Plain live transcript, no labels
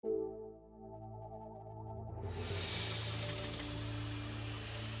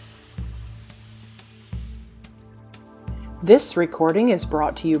This recording is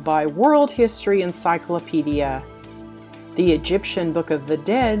brought to you by World History Encyclopedia. The Egyptian Book of the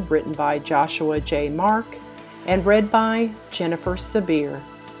Dead, written by Joshua J. Mark, and read by Jennifer Sabir.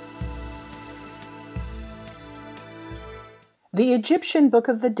 The Egyptian Book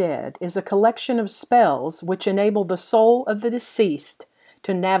of the Dead is a collection of spells which enable the soul of the deceased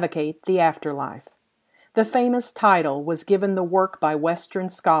to navigate the afterlife. The famous title was given the work by Western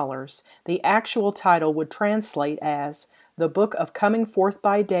scholars. The actual title would translate as The Book of Coming Forth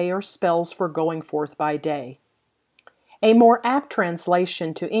by Day, or Spells for Going Forth by Day. A more apt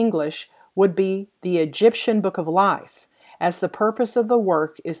translation to English would be The Egyptian Book of Life, as the purpose of the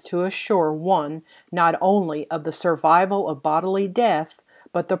work is to assure one not only of the survival of bodily death,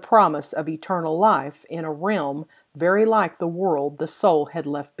 but the promise of eternal life in a realm very like the world the soul had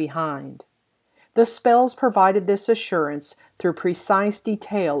left behind. The spells provided this assurance through precise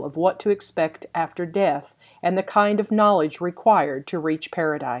detail of what to expect after death and the kind of knowledge required to reach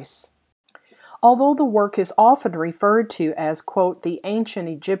paradise. Although the work is often referred to as, quote, the ancient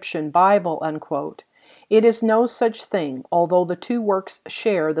Egyptian Bible, unquote, it is no such thing, although the two works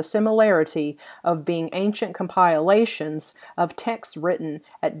share the similarity of being ancient compilations of texts written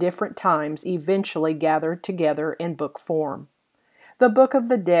at different times eventually gathered together in book form. The Book of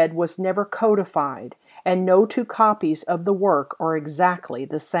the Dead was never codified, and no two copies of the work are exactly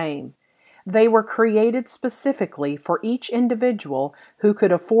the same. They were created specifically for each individual who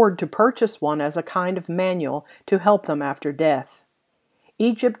could afford to purchase one as a kind of manual to help them after death.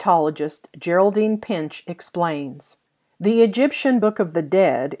 Egyptologist Geraldine Pinch explains, "The Egyptian Book of the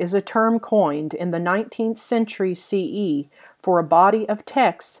Dead is a term coined in the 19th century CE for a body of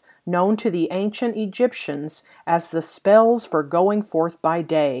texts known to the ancient Egyptians as the spells for going forth by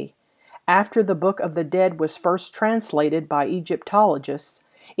day. After the Book of the Dead was first translated by Egyptologists,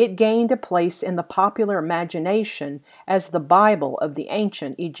 it gained a place in the popular imagination as the Bible of the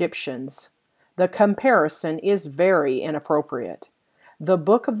ancient Egyptians. The comparison is very inappropriate. The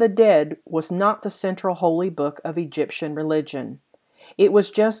Book of the Dead was not the central holy book of Egyptian religion. It was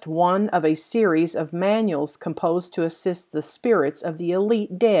just one of a series of manuals composed to assist the spirits of the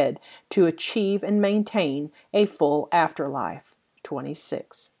elite dead to achieve and maintain a full afterlife."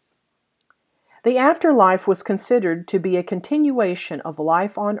 26. The afterlife was considered to be a continuation of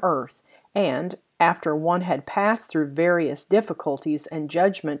life on earth, and, after one had passed through various difficulties and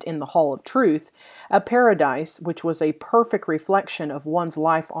judgment in the Hall of Truth, a paradise which was a perfect reflection of one's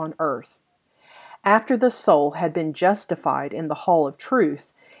life on earth. After the soul had been justified in the Hall of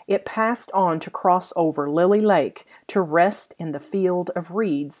Truth, it passed on to cross over Lily Lake to rest in the field of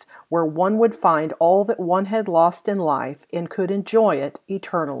reeds, where one would find all that one had lost in life and could enjoy it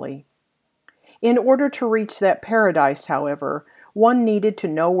eternally. In order to reach that paradise, however, one needed to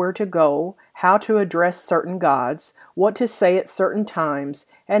know where to go, how to address certain gods, what to say at certain times,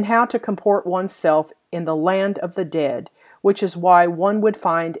 and how to comport oneself in the land of the dead, which is why one would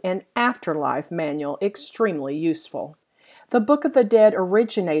find an afterlife manual extremely useful. The Book of the Dead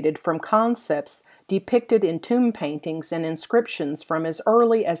originated from concepts depicted in tomb paintings and inscriptions from as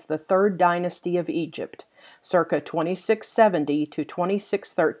early as the 3rd dynasty of Egypt, circa 2670 to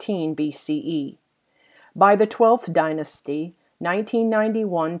 2613 BCE. By the 12th dynasty,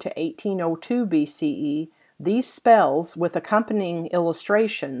 1991 to 1802 BCE, these spells, with accompanying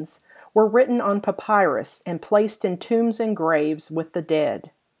illustrations, were written on papyrus and placed in tombs and graves with the dead.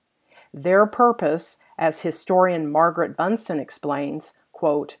 Their purpose, as historian Margaret Bunson explains,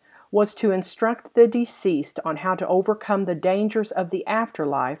 quote, was to instruct the deceased on how to overcome the dangers of the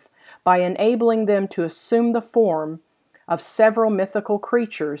afterlife by enabling them to assume the form of several mythical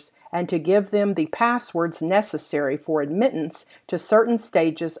creatures and to give them the passwords necessary for admittance to certain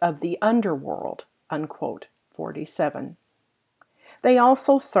stages of the underworld, unquote, 47. They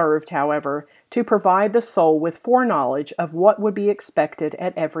also served, however, to provide the soul with foreknowledge of what would be expected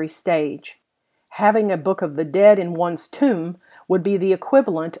at every stage. Having a Book of the Dead in one's tomb would be the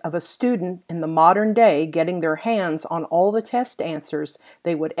equivalent of a student in the modern day getting their hands on all the test answers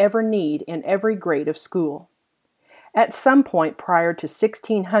they would ever need in every grade of school. At some point prior to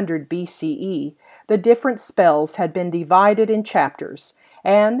 1600 BCE, the different spells had been divided in chapters,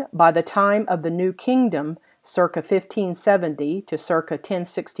 and by the time of the New Kingdom, circa 1570 to circa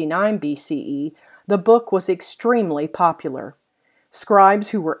 1069 BCE, the book was extremely popular.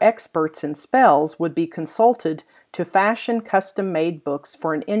 Scribes who were experts in spells would be consulted to fashion custom-made books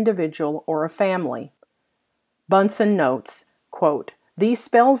for an individual or a family. Bunson notes, quote, "These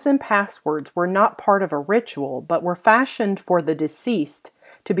spells and passwords were not part of a ritual, but were fashioned for the deceased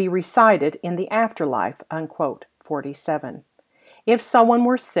to be recited in the afterlife," unquote, 47. If someone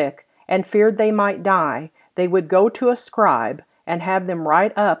were sick and feared they might die, they would go to a scribe and have them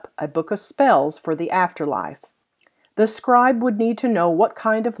write up a book of spells for the afterlife. The scribe would need to know what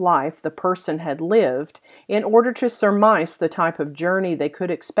kind of life the person had lived in order to surmise the type of journey they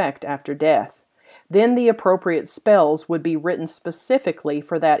could expect after death. Then the appropriate spells would be written specifically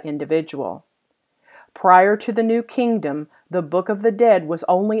for that individual. Prior to the New Kingdom, the Book of the Dead was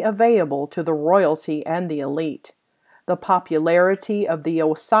only available to the royalty and the elite. The popularity of the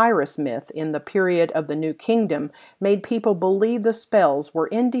Osiris myth in the period of the New Kingdom made people believe the spells were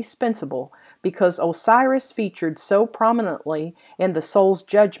indispensable because Osiris featured so prominently in the soul's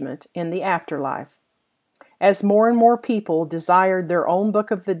judgment in the afterlife. As more and more people desired their own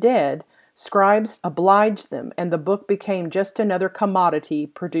Book of the Dead, scribes obliged them, and the book became just another commodity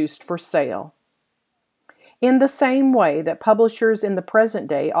produced for sale. In the same way that publishers in the present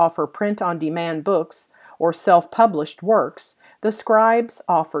day offer print-on-demand books or self-published works, the scribes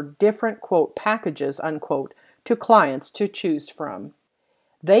offered different, quote, packages, unquote, to clients to choose from.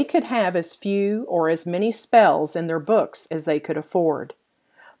 They could have as few or as many spells in their books as they could afford.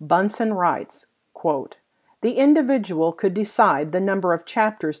 Bunsen writes, quote, "The individual could decide the number of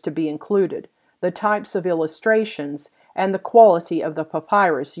chapters to be included, the types of illustrations, and the quality of the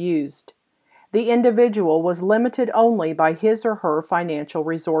papyrus used. The individual was limited only by his or her financial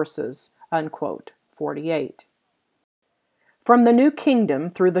resources," unquote, 48. From the New Kingdom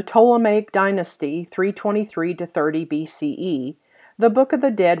through the Ptolemaic dynasty, 323 to 30 BCE, the Book of the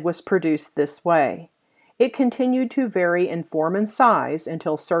Dead was produced this way. It continued to vary in form and size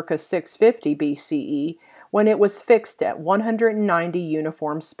until circa 650 BCE, when it was fixed at 190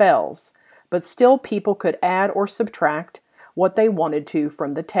 uniform spells, but still people could add or subtract what they wanted to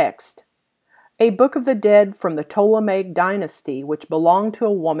from the text. A Book of the Dead from the Ptolemaic dynasty, which belonged to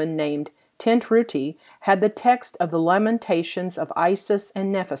a woman named Tentruti, had the text of the Lamentations of Isis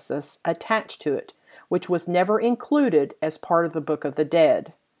and Nephesis attached to it, which was never included as part of the Book of the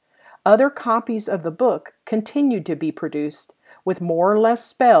Dead. Other copies of the book continued to be produced, with more or less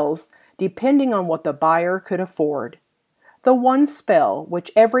spells, depending on what the buyer could afford. The one spell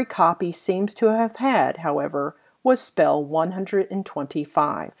which every copy seems to have had, however, was spell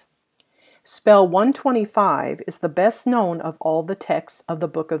 125. Spell 125 is the best known of all the texts of the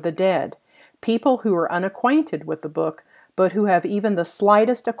Book of the Dead. People who are unacquainted with the book, but who have even the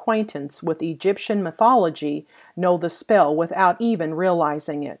slightest acquaintance with Egyptian mythology, know the spell without even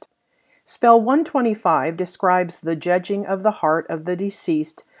realizing it. Spell 125 describes the judging of the heart of the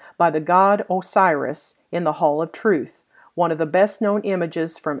deceased by the god Osiris in the Hall of Truth, one of the best-known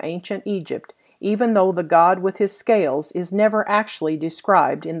images from ancient Egypt, even though the god with his scales is never actually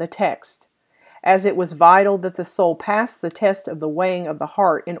described in the text. As it was vital that the soul pass the test of the weighing of the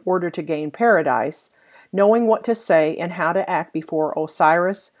heart in order to gain paradise, knowing what to say and how to act before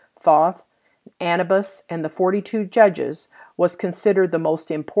Osiris, Thoth, Anubis, and the 42 judges was considered the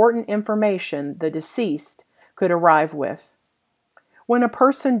most important information the deceased could arrive with. When a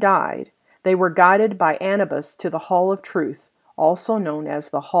person died, they were guided by Anubis to the Hall of Truth, also known as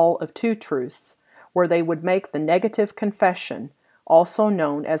the Hall of Two Truths, where they would make the negative confession, also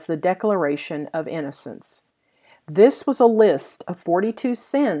known as the Declaration of Innocence. This was a list of 42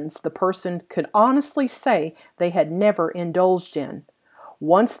 sins the person could honestly say they had never indulged in.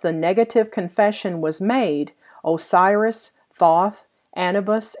 Once the negative confession was made, Osiris, Thoth,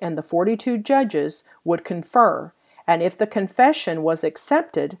 Anubis, and the 42 judges would confer, and if the confession was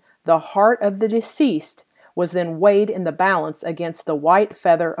accepted, the heart of the deceased was then weighed in the balance against the white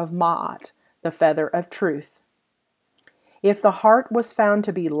feather of Ma'at, the feather of truth. If the heart was found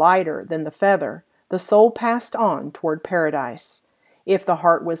to be lighter than the feather, the soul passed on toward paradise. If the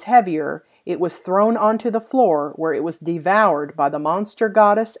heart was heavier, it was thrown onto the floor where it was devoured by the monster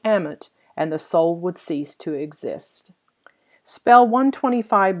goddess Ammit, and the soul would cease to exist. Spell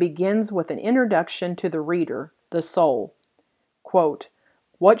 125 begins with an introduction to the reader, the soul. Quote,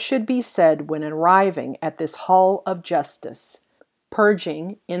 "What should be said when arriving at this hall of justice,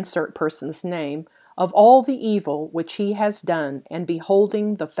 purging, insert person's name, of all the evil which he has done, and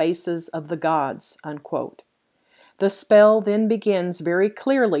beholding the faces of the gods," unquote. The spell then begins very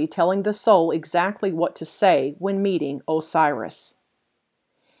clearly telling the soul exactly what to say when meeting Osiris.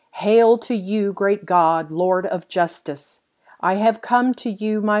 "Hail to you, great God, Lord of justice! I have come to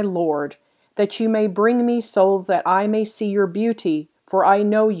you, my Lord, that you may bring me so that I may see your beauty, for I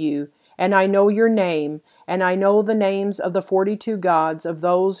know you, and I know your name, and I know the names of the 42 gods of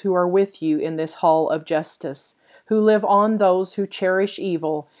those who are with you in this hall of justice, who live on those who cherish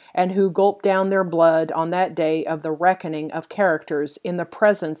evil, and who gulp down their blood on that day of the reckoning of characters in the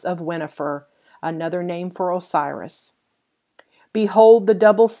presence of Winnefer," another name for Osiris. "Behold the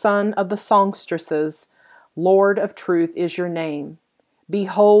double son of the songstresses, Lord of truth is your name.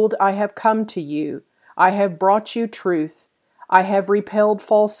 Behold, I have come to you. I have brought you truth. I have repelled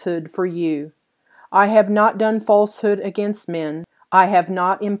falsehood for you. I have not done falsehood against men. I have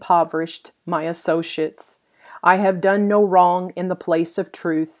not impoverished my associates. I have done no wrong in the place of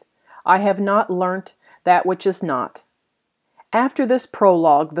truth. I have not learnt that which is not. After this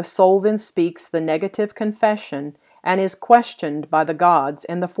prologue, the soul then speaks the negative confession and is questioned by the gods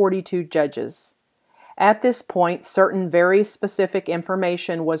and the 42 judges. At this point, certain very specific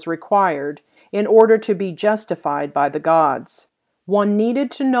information was required in order to be justified by the gods. One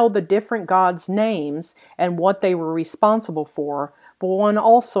needed to know the different gods' names and what they were responsible for, but one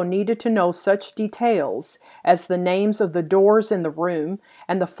also needed to know such details as the names of the doors in the room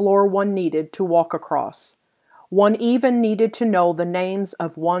and the floor one needed to walk across. One even needed to know the names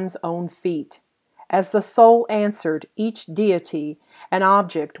of one's own feet. As the soul answered each deity and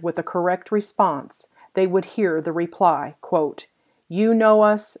object with a correct response, they would hear the reply, quote, "You know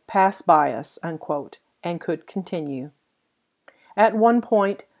us, pass by us," unquote, and could continue. At one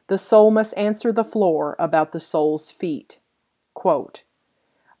point, the soul must answer the floor about the soul's feet. Quote,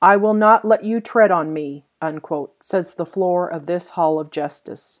 "I will not let you tread on me," unquote, says the floor of this hall of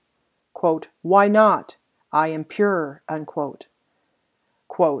justice. Quote, "Why not? I am pure," unquote.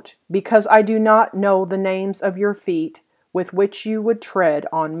 Quote, "Because I do not know the names of your feet with which you would tread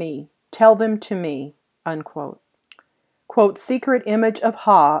on me. Tell them to me," unquote. Quote, "Secret image of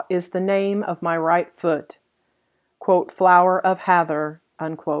Ha is the name of my right foot." Quote, "Flower of Hathor,"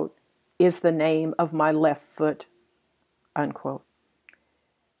 unquote, "is the name of my left foot," unquote.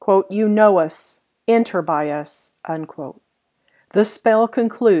 Quote, "You know us, enter by us," unquote. The spell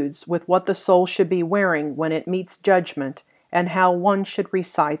concludes with what the soul should be wearing when it meets judgment and how one should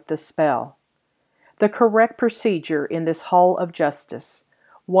recite the spell. The correct procedure in this hall of justice: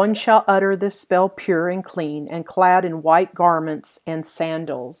 one shall utter this spell pure and clean and clad in white garments and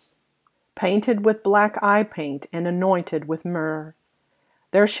sandals, painted with black eye paint and anointed with myrrh.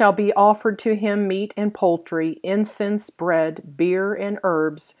 There shall be offered to him meat and poultry, incense, bread, beer, and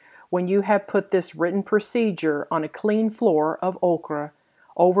herbs, when you have put this written procedure on a clean floor of ochre,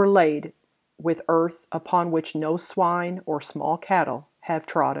 overlaid with earth upon which no swine or small cattle have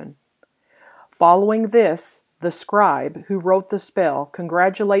trodden. Following this, the scribe who wrote the spell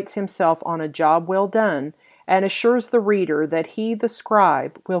congratulates himself on a job well done and assures the reader that he, the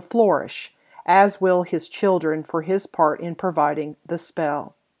scribe, will flourish, as will his children for his part in providing the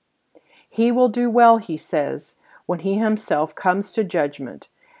spell. He will do well, he says, when he himself comes to judgment,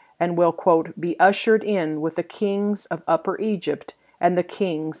 and will, quote, "be ushered in with the kings of Upper Egypt and the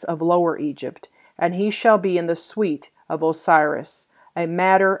kings of Lower Egypt, and he shall be in the suite of Osiris, a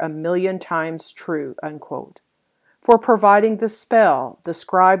matter 1,000,000 times true," unquote. For providing the spell, the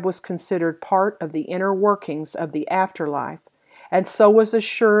scribe was considered part of the inner workings of the afterlife, and so was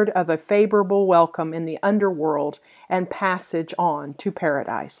assured of a favorable welcome in the underworld and passage on to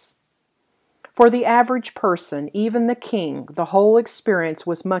paradise. For the average person, even the king, the whole experience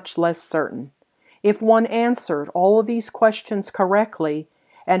was much less certain. If one answered all of these questions correctly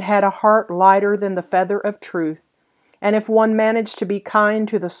and had a heart lighter than the feather of truth, and if one managed to be kind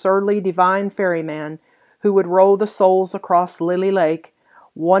to the surly divine ferryman who would row the souls across Lily Lake,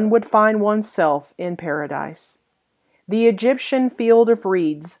 one would find oneself in paradise. The Egyptian field of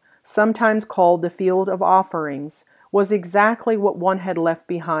reeds, sometimes called the field of offerings, was exactly what one had left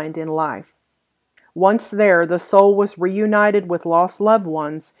behind in life. Once there, the soul was reunited with lost loved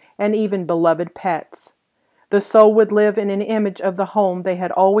ones and even beloved pets. The soul would live in an image of the home they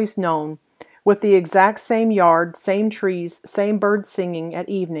had always known, with the exact same yard, same trees, same birds singing at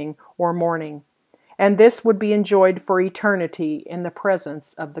evening or morning. And this would be enjoyed for eternity in the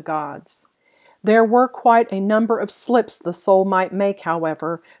presence of the gods. There were quite a number of slips the soul might make,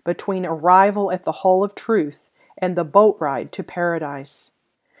 however, between arrival at the Hall of Truth and the boat ride to paradise.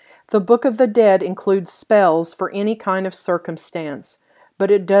 The Book of the Dead includes spells for any kind of circumstance,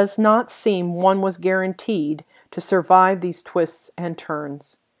 but it does not seem one was guaranteed to survive these twists and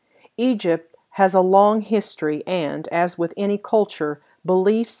turns. Egypt has a long history and, as with any culture,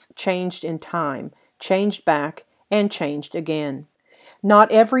 beliefs changed in time, changed back, and changed again.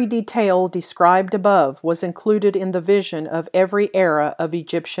 Not every detail described above was included in the vision of every era of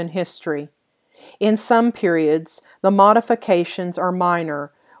Egyptian history. In some periods, the modifications are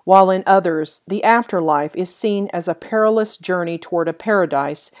minor, while in others, the afterlife is seen as a perilous journey toward a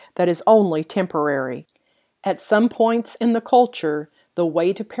paradise that is only temporary. At some points in the culture, the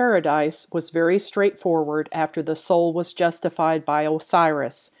way to paradise was very straightforward after the soul was justified by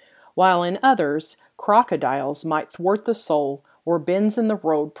Osiris, while in others, crocodiles might thwart the soul or bends in the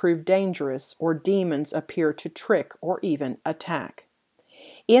road prove dangerous, or demons appear to trick or even attack.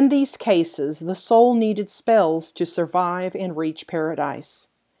 In these cases, the soul needed spells to survive and reach paradise.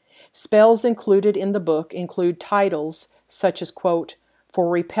 Spells included in the book include titles such as, quote, "For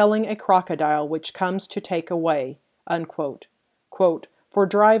repelling a crocodile which comes to take away," unquote, quote, "For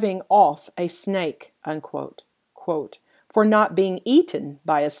driving off a snake," unquote, quote, "For not being eaten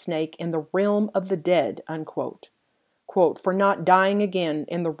by a snake in the realm of the dead," unquote, quote, "For not dying again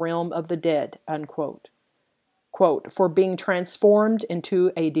in the realm of the dead," unquote, quote, "For being transformed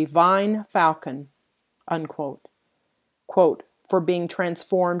into a divine falcon," unquote, quote, "For being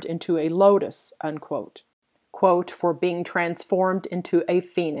transformed into a lotus," unquote, quote, "For being transformed into a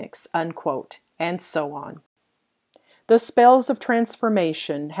phoenix," unquote, and so on. The spells of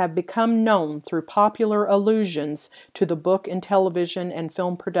transformation have become known through popular allusions to the book in television and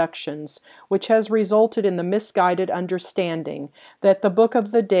film productions, which has resulted in the misguided understanding that the Book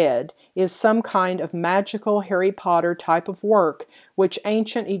of the Dead is some kind of magical Harry Potter type of work which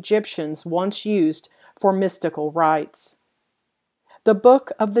ancient Egyptians once used for mystical rites. The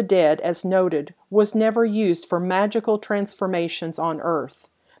Book of the Dead, as noted, was never used for magical transformations on Earth.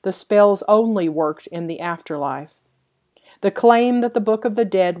 The spells only worked in the afterlife. The claim that the Book of the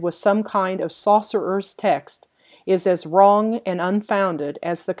Dead was some kind of sorcerer's text is as wrong and unfounded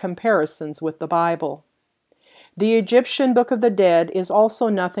as the comparisons with the Bible. The Egyptian Book of the Dead is also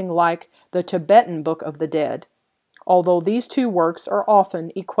nothing like the Tibetan Book of the Dead, although these two works are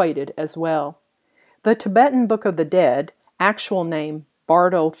often equated as well. The Tibetan Book of the Dead, actual name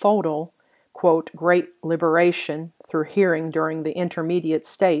Bardo Thodol, quote, "Great Liberation through Hearing during the Intermediate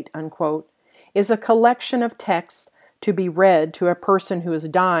State," unquote, is a collection of texts to be read to a person who is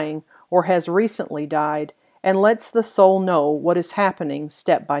dying or has recently died and lets the soul know what is happening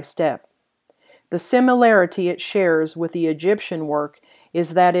step by step. The similarity it shares with the Egyptian work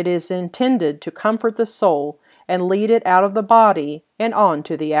is that it is intended to comfort the soul and lead it out of the body and on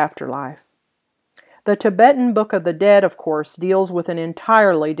to the afterlife. The Tibetan Book of the Dead, of course, deals with an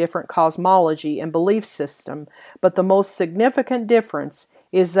entirely different cosmology and belief system, but the most significant difference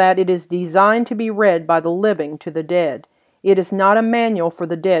is that it is designed to be read by the living to the dead. It is not a manual for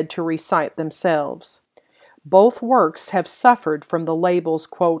the dead to recite themselves. Both works have suffered from the labels,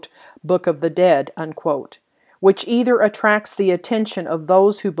 quote, "Book of the Dead," unquote, which either attracts the attention of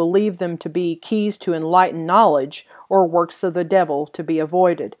those who believe them to be keys to enlightened knowledge or works of the devil to be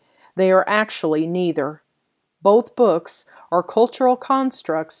avoided. They are actually neither. Both books are cultural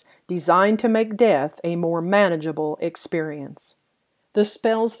constructs designed to make death a more manageable experience. The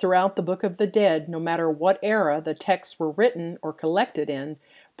spells throughout the Book of the Dead, no matter what era the texts were written or collected in,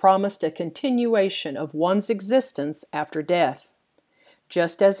 promised a continuation of one's existence after death.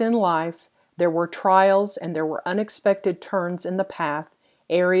 Just as in life, there were trials and there were unexpected turns in the path,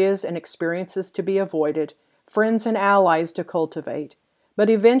 areas and experiences to be avoided, friends and allies to cultivate, but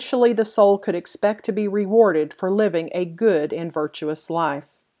eventually the soul could expect to be rewarded for living a good and virtuous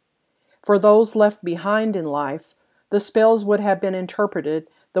life. For those left behind in life, the spells would have been interpreted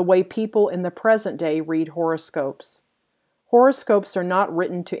the way people in the present day read horoscopes. Horoscopes are not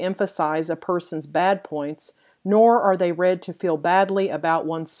written to emphasize a person's bad points, nor are they read to feel badly about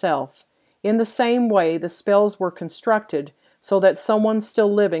oneself. In the same way, the spells were constructed so that someone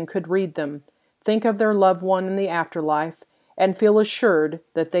still living could read them, think of their loved one in the afterlife, and feel assured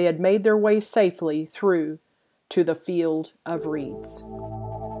that they had made their way safely through to the field of reeds.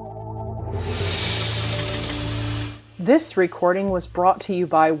 This recording was brought to you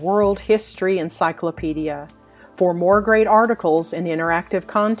by World History Encyclopedia. For more great articles and interactive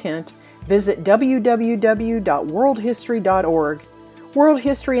content, visit www.worldhistory.org. World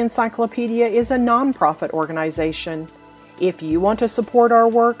History Encyclopedia is a nonprofit organization. If you want to support our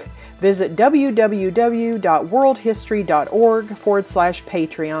work, visit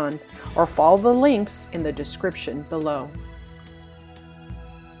www.worldhistory.org/Patreon or follow the links in the description below.